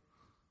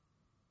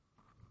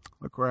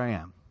 look where I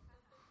am,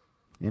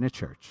 in a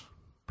church,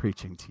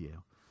 preaching to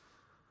you.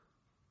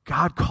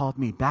 God called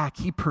me back.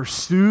 He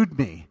pursued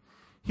me.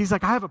 He's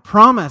like, I have a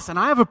promise and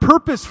I have a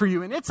purpose for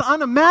you, and it's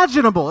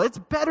unimaginable. It's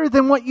better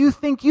than what you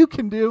think you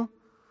can do.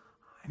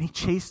 And he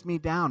chased me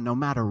down no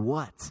matter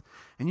what.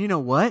 And you know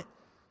what?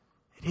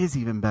 It is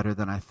even better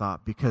than I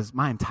thought, because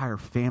my entire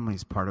family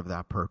is part of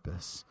that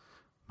purpose.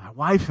 My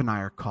wife and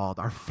I are called.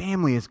 Our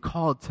family is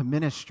called to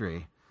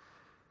ministry.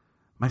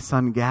 My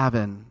son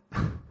Gavin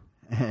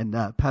and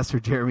Pastor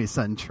Jeremy's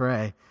son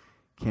Trey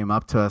came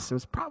up to us. It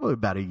was probably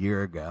about a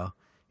year ago.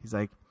 He's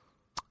like,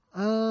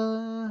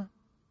 you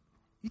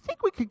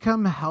think we could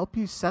come help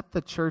you set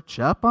the church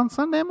up on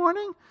Sunday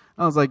morning?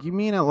 I was like, you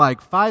mean at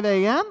like 5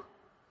 a.m.?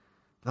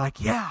 They're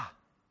like, yeah.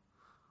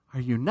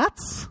 Are you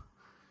nuts?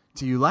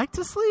 Do you like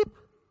to sleep?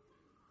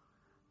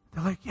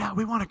 They're like, yeah,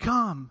 we want to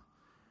come.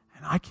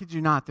 And I kid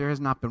you not, there has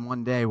not been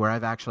one day where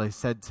I've actually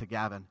said to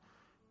Gavin,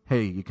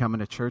 hey, you coming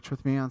to church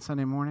with me on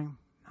Sunday morning?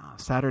 No,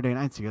 Saturday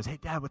nights. He goes, hey,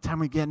 Dad, what time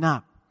are we getting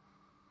up?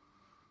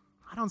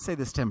 I don't say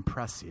this to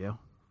impress you,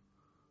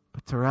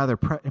 but to rather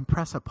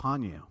impress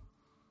upon you.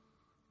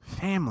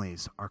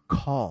 Families are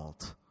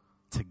called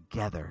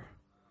together.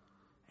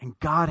 And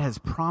God has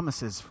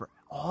promises for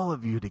all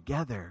of you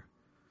together.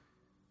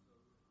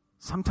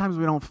 Sometimes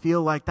we don't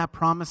feel like that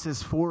promise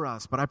is for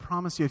us, but I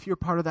promise you, if you're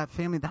part of that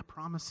family, that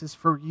promise is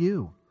for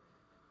you.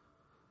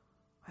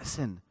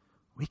 Listen,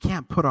 we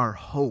can't put our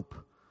hope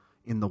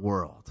in the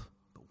world,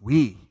 but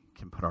we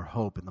can put our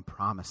hope in the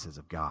promises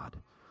of God.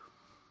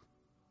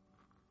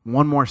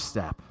 One more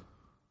step.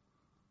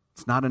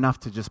 It's not enough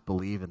to just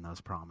believe in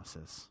those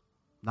promises.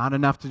 Not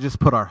enough to just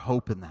put our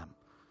hope in them.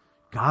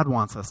 God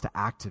wants us to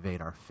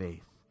activate our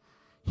faith.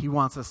 He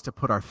wants us to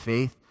put our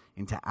faith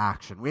into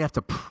action. We have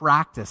to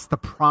practice the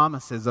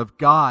promises of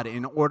God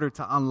in order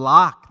to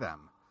unlock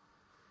them.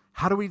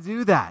 How do we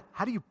do that?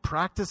 How do you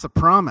practice a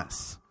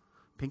promise?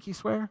 Pinky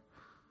swear?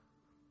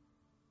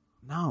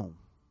 No.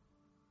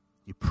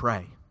 You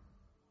pray.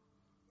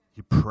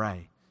 You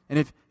pray.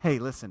 And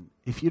listen,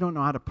 if you don't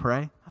know how to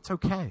pray, that's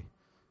okay.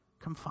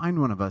 Come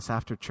find one of us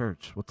after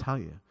church. We'll tell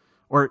you.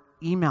 Or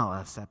email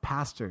us at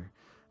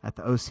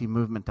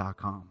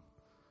pastor@theocmovement.com.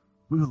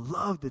 We would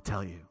love to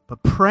tell you.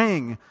 But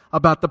praying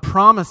about the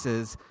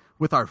promises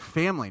with our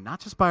family, not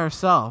just by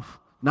ourselves,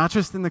 not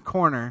just in the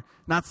corner,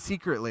 not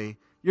secretly.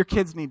 Your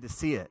kids need to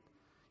see it.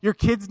 Your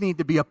kids need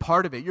to be a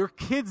part of it. Your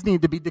kids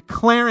need to be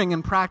declaring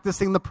and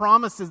practicing the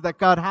promises that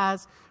God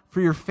has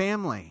for your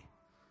family.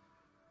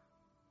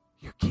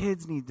 Your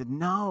kids need to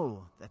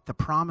know that the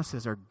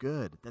promises are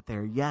good, that they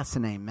are yes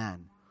and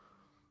amen.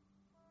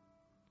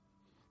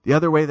 The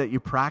other way that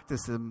you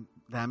practice them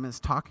is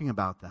talking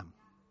about them.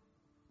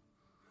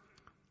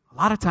 A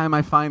lot of time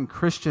I find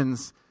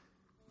Christians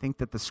think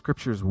that the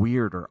scripture is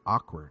weird or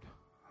awkward,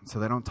 and so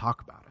they don't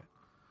talk about it.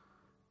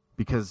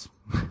 Because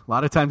a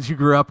lot of times you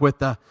grew up with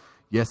the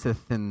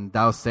yeseth and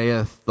thou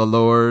sayeth the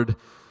Lord,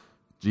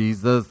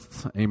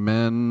 Jesus,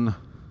 amen.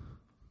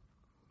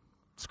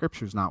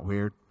 Scripture's not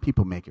weird.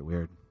 People make it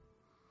weird.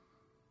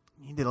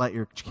 You need to let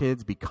your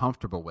kids be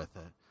comfortable with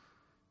it.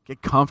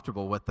 Get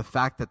comfortable with the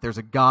fact that there's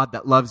a God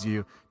that loves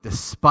you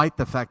despite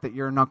the fact that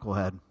you're a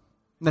knucklehead and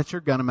that you're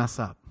going to mess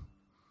up.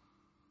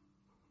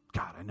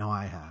 God, I know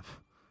I have.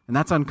 And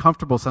that's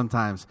uncomfortable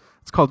sometimes.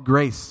 It's called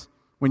grace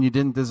when you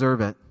didn't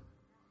deserve it.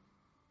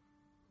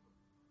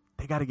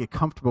 They got to get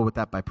comfortable with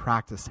that by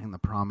practicing the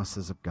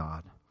promises of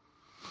God.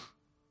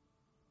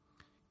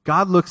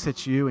 God looks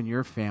at you and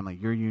your family,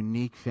 your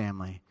unique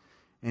family,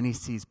 and he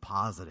sees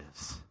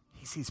positives.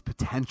 He sees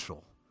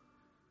potential.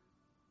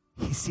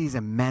 He sees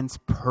immense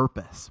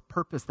purpose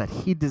that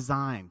he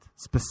designed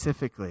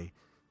specifically,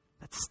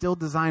 that's still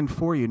designed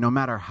for you no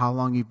matter how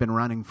long you've been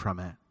running from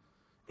it.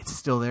 It's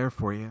still there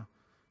for you.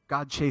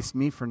 God chased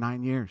me for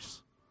 9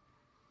 years.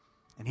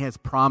 And he has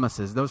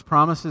promises. Those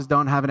promises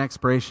don't have an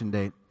expiration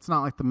date. It's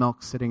not like the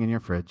milk sitting in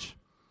your fridge.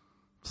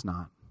 It's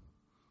not.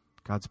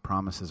 God's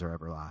promises are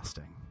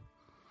everlasting.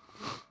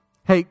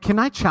 Hey, can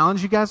I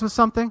challenge you guys with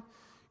something?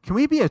 Can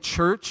we be a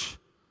church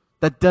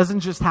that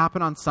doesn't just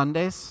happen on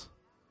Sundays?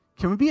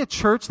 Can we be a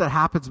church that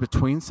happens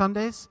between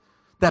Sundays?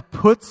 That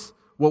puts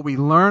what we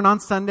learn on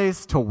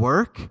Sundays to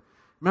work?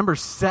 Remember,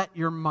 set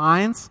your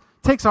minds.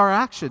 It takes our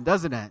action,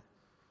 doesn't it?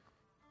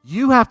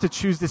 You have to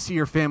choose to see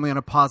your family in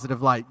a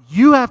positive light.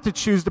 You have to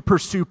choose to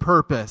pursue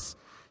purpose.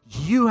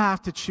 You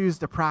have to choose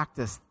to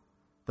practice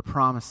the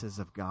promises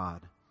of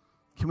God.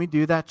 Can we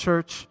do that,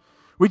 church?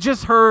 We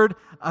just heard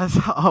a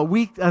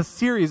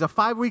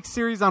 5-week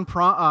series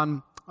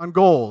on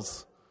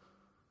goals.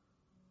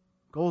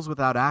 Goals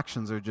without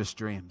actions are just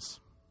dreams.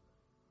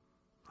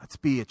 Let's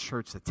be a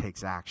church that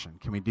takes action.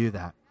 Can we do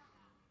that?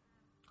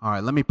 All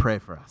right, let me pray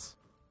for us.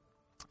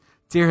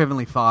 Dear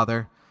Heavenly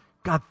Father,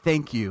 God,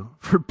 thank you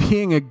for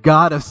being a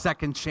God of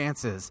second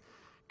chances.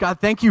 God,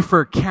 thank you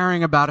for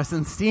caring about us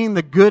and seeing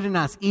the good in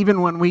us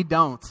even when we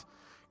don't.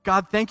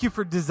 God, thank you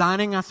for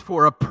designing us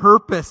for a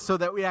purpose so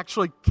that we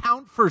actually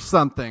count for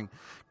something.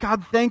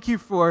 God, thank you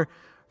for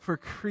for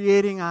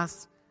creating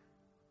us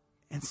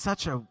in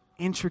such an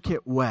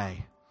intricate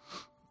way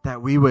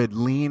that we would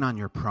lean on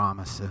your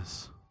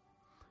promises.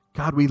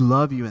 God, we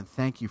love you and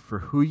thank you for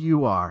who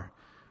you are.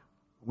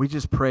 We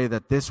just pray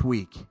that this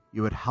week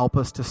you would help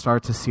us to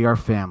start to see our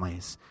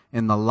families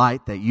in the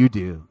light that you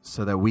do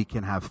so that we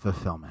can have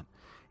fulfillment.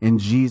 In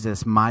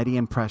Jesus' mighty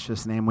and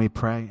precious name we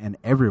pray, and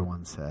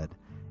everyone said,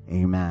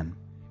 amen.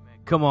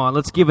 Come on,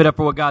 let's give it up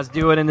for what God's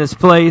doing in this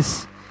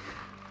place.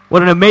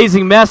 What an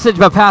amazing message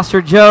by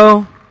Pastor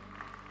Joe.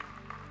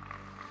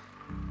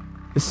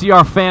 To see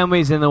our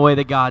families in the way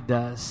that God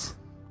does.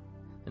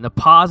 In a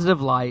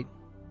positive light,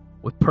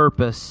 with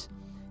purpose,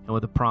 and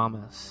with a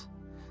promise.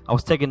 I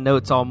was taking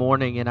notes all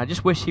morning, and I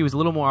just wish he was a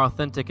little more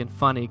authentic and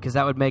funny, because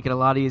that would make it a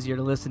lot easier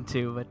to listen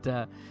to.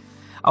 But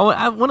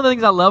one of the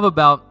things I love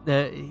about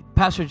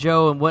Pastor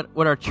Joe and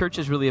what our church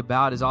is really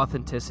about is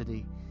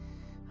authenticity.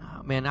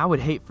 Man, I would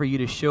hate for you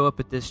to show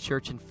up at this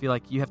church and feel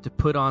like you have to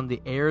put on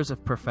the airs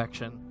of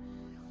perfection,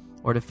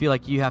 or to feel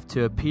like you have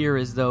to appear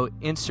as though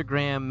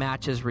Instagram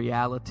matches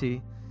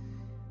reality.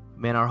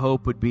 Man, our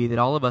hope would be that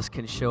all of us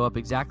can show up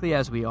exactly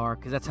as we are,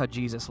 because that's how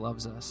Jesus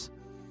loves us.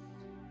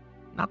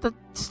 Not that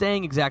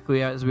staying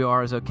exactly as we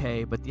are is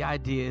okay, but the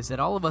idea is that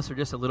all of us are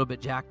just a little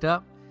bit jacked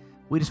up.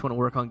 We just want to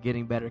work on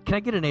getting better. Can I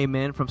get an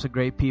amen from some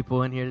great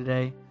people in here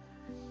today?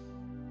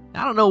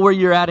 I don't know where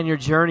you're at in your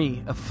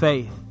journey of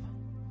faith.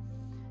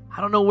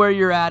 I don't know where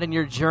you're at in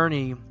your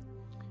journey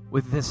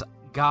with this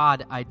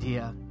God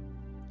idea,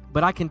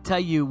 but I can tell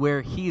you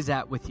where he's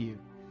at with you.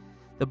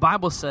 The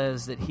Bible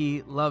says that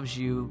he loves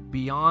you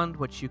beyond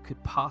what you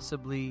could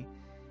possibly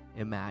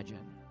imagine.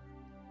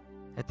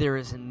 That there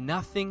is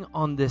nothing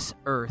on this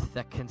earth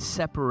that can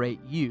separate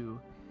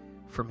you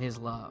from his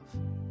love.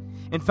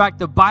 In fact,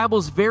 the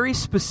Bible's very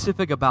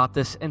specific about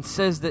this and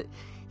says that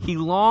he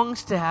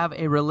longs to have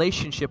a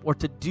relationship or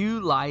to do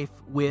life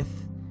with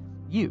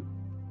you.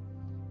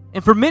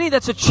 And for many,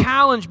 that's a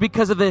challenge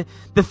because of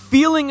the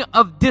feeling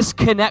of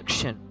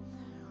disconnection.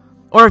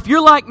 Or if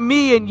you're like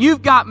me and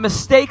you've got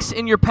mistakes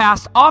in your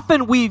past,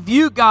 often we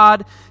view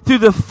God through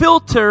the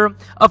filter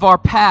of our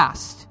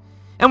past.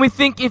 And we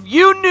think, if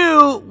you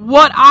knew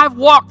what I've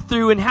walked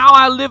through and how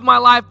I live my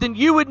life, then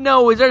you would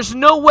know there's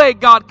no way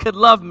God could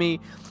love me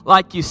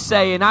like you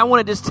say. And I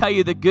want to just tell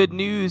you the good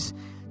news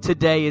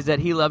today is that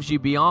he loves you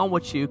beyond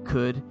what you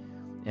could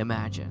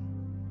imagine.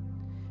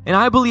 And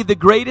I believe the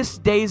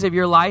greatest days of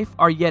your life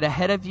are yet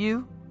ahead of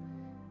you,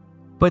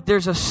 but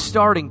there's a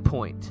starting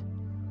point.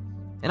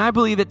 And I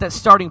believe that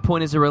starting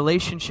point is a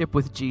relationship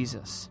with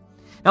Jesus.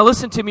 Now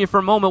listen to me for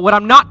a moment. What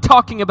I'm not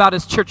talking about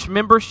is church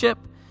membership,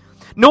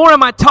 nor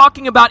am I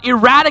talking about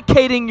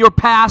eradicating your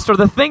past or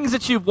the things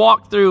that you've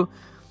walked through,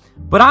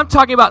 but I'm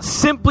talking about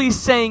simply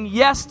saying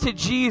yes to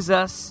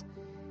Jesus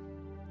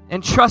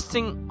and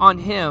trusting on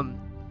him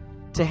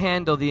to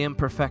handle the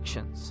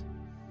imperfections.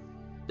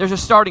 There's a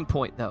starting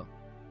point, though.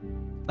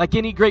 Like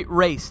any great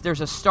race,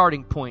 there's a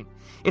starting point.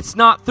 It's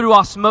not through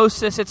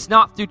osmosis, it's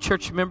not through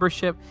church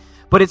membership,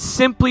 but it's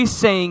simply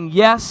saying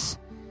yes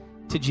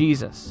to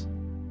Jesus.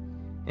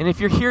 And if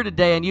you're here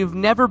today and you've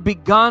never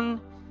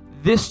begun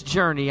this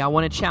journey, I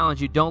want to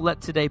challenge you, don't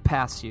let today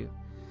pass you.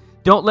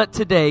 Don't let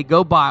today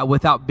go by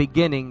without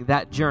beginning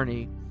that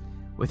journey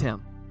with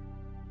him.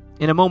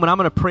 In a moment, I'm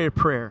going to pray a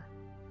prayer.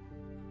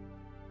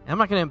 And I'm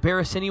not going to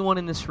embarrass anyone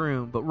in this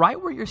room, but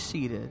right where you're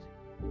seated,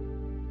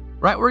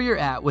 right where you're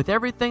at, with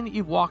everything that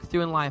you've walked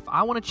through in life,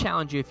 I want to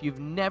challenge you, if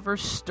you've never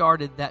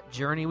started that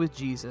journey with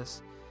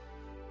Jesus,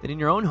 that in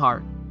your own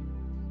heart,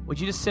 would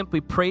you just simply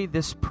pray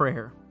this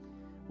prayer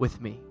with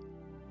me?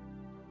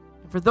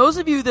 And for those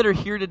of you that are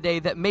here today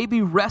that may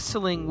be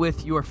wrestling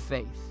with your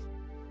faith,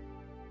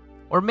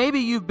 or maybe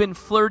you've been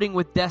flirting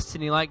with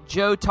destiny like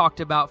Joe talked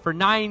about for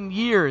 9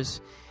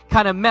 years,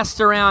 kind of messed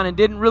around and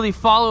didn't really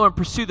follow and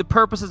pursue the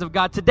purposes of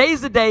God,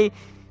 today's the day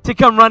to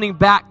come running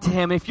back to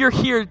him. If you're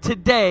here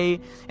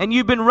today and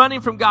you've been running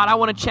from God, I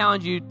want to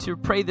challenge you to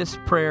pray this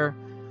prayer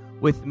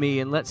with me,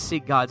 and let's see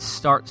God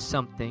start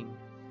something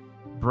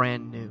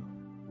brand new.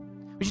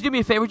 Would you do me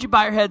a favor? Would you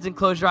bow your heads and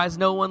close your eyes?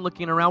 No one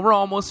looking around. We're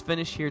almost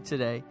finished here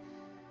today.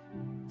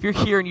 If you're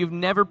here and you've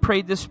never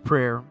prayed this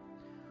prayer,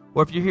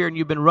 or if you're here and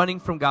you've been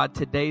running from God,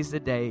 today's the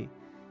day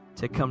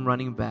to come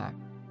running back.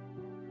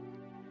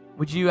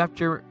 Would you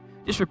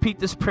just repeat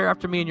this prayer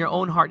after me in your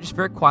own heart, just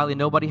very quietly.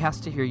 Nobody has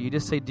to hear you.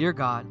 Just say, "Dear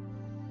God,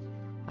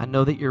 I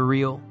know that you're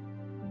real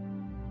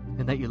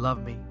and that you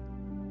love me.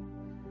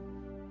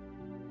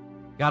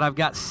 God, I've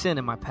got sin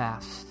in my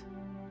past.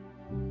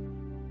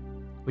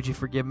 Would you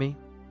forgive me?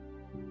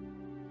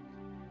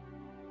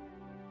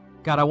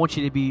 God, I want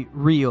you to be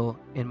real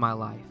in my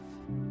life."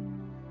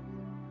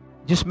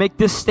 Just make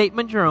this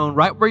statement your own,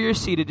 right where you're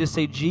seated. Just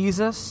say,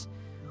 "Jesus,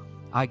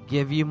 I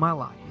give you my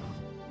life.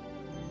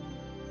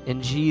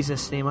 In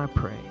Jesus' name I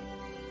pray."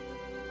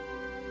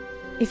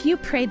 If you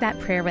prayed that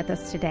prayer with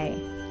us today,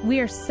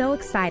 we are so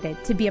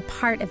excited to be a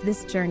part of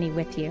this journey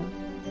with you.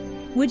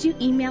 Would you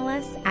email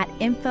us at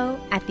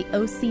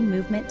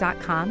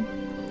info@theocmovement.com?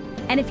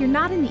 And if you're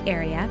not in the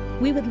area,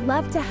 we would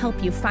love to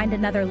help you find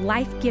another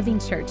life-giving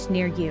church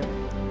near you.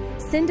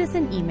 Send us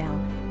an email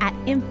at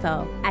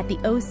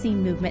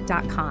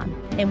info@theocmovement.com,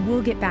 and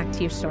we'll get back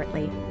to you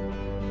shortly.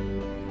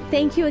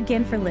 Thank you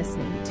again for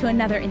listening to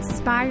another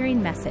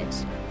inspiring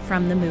message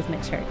from the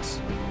Movement Church.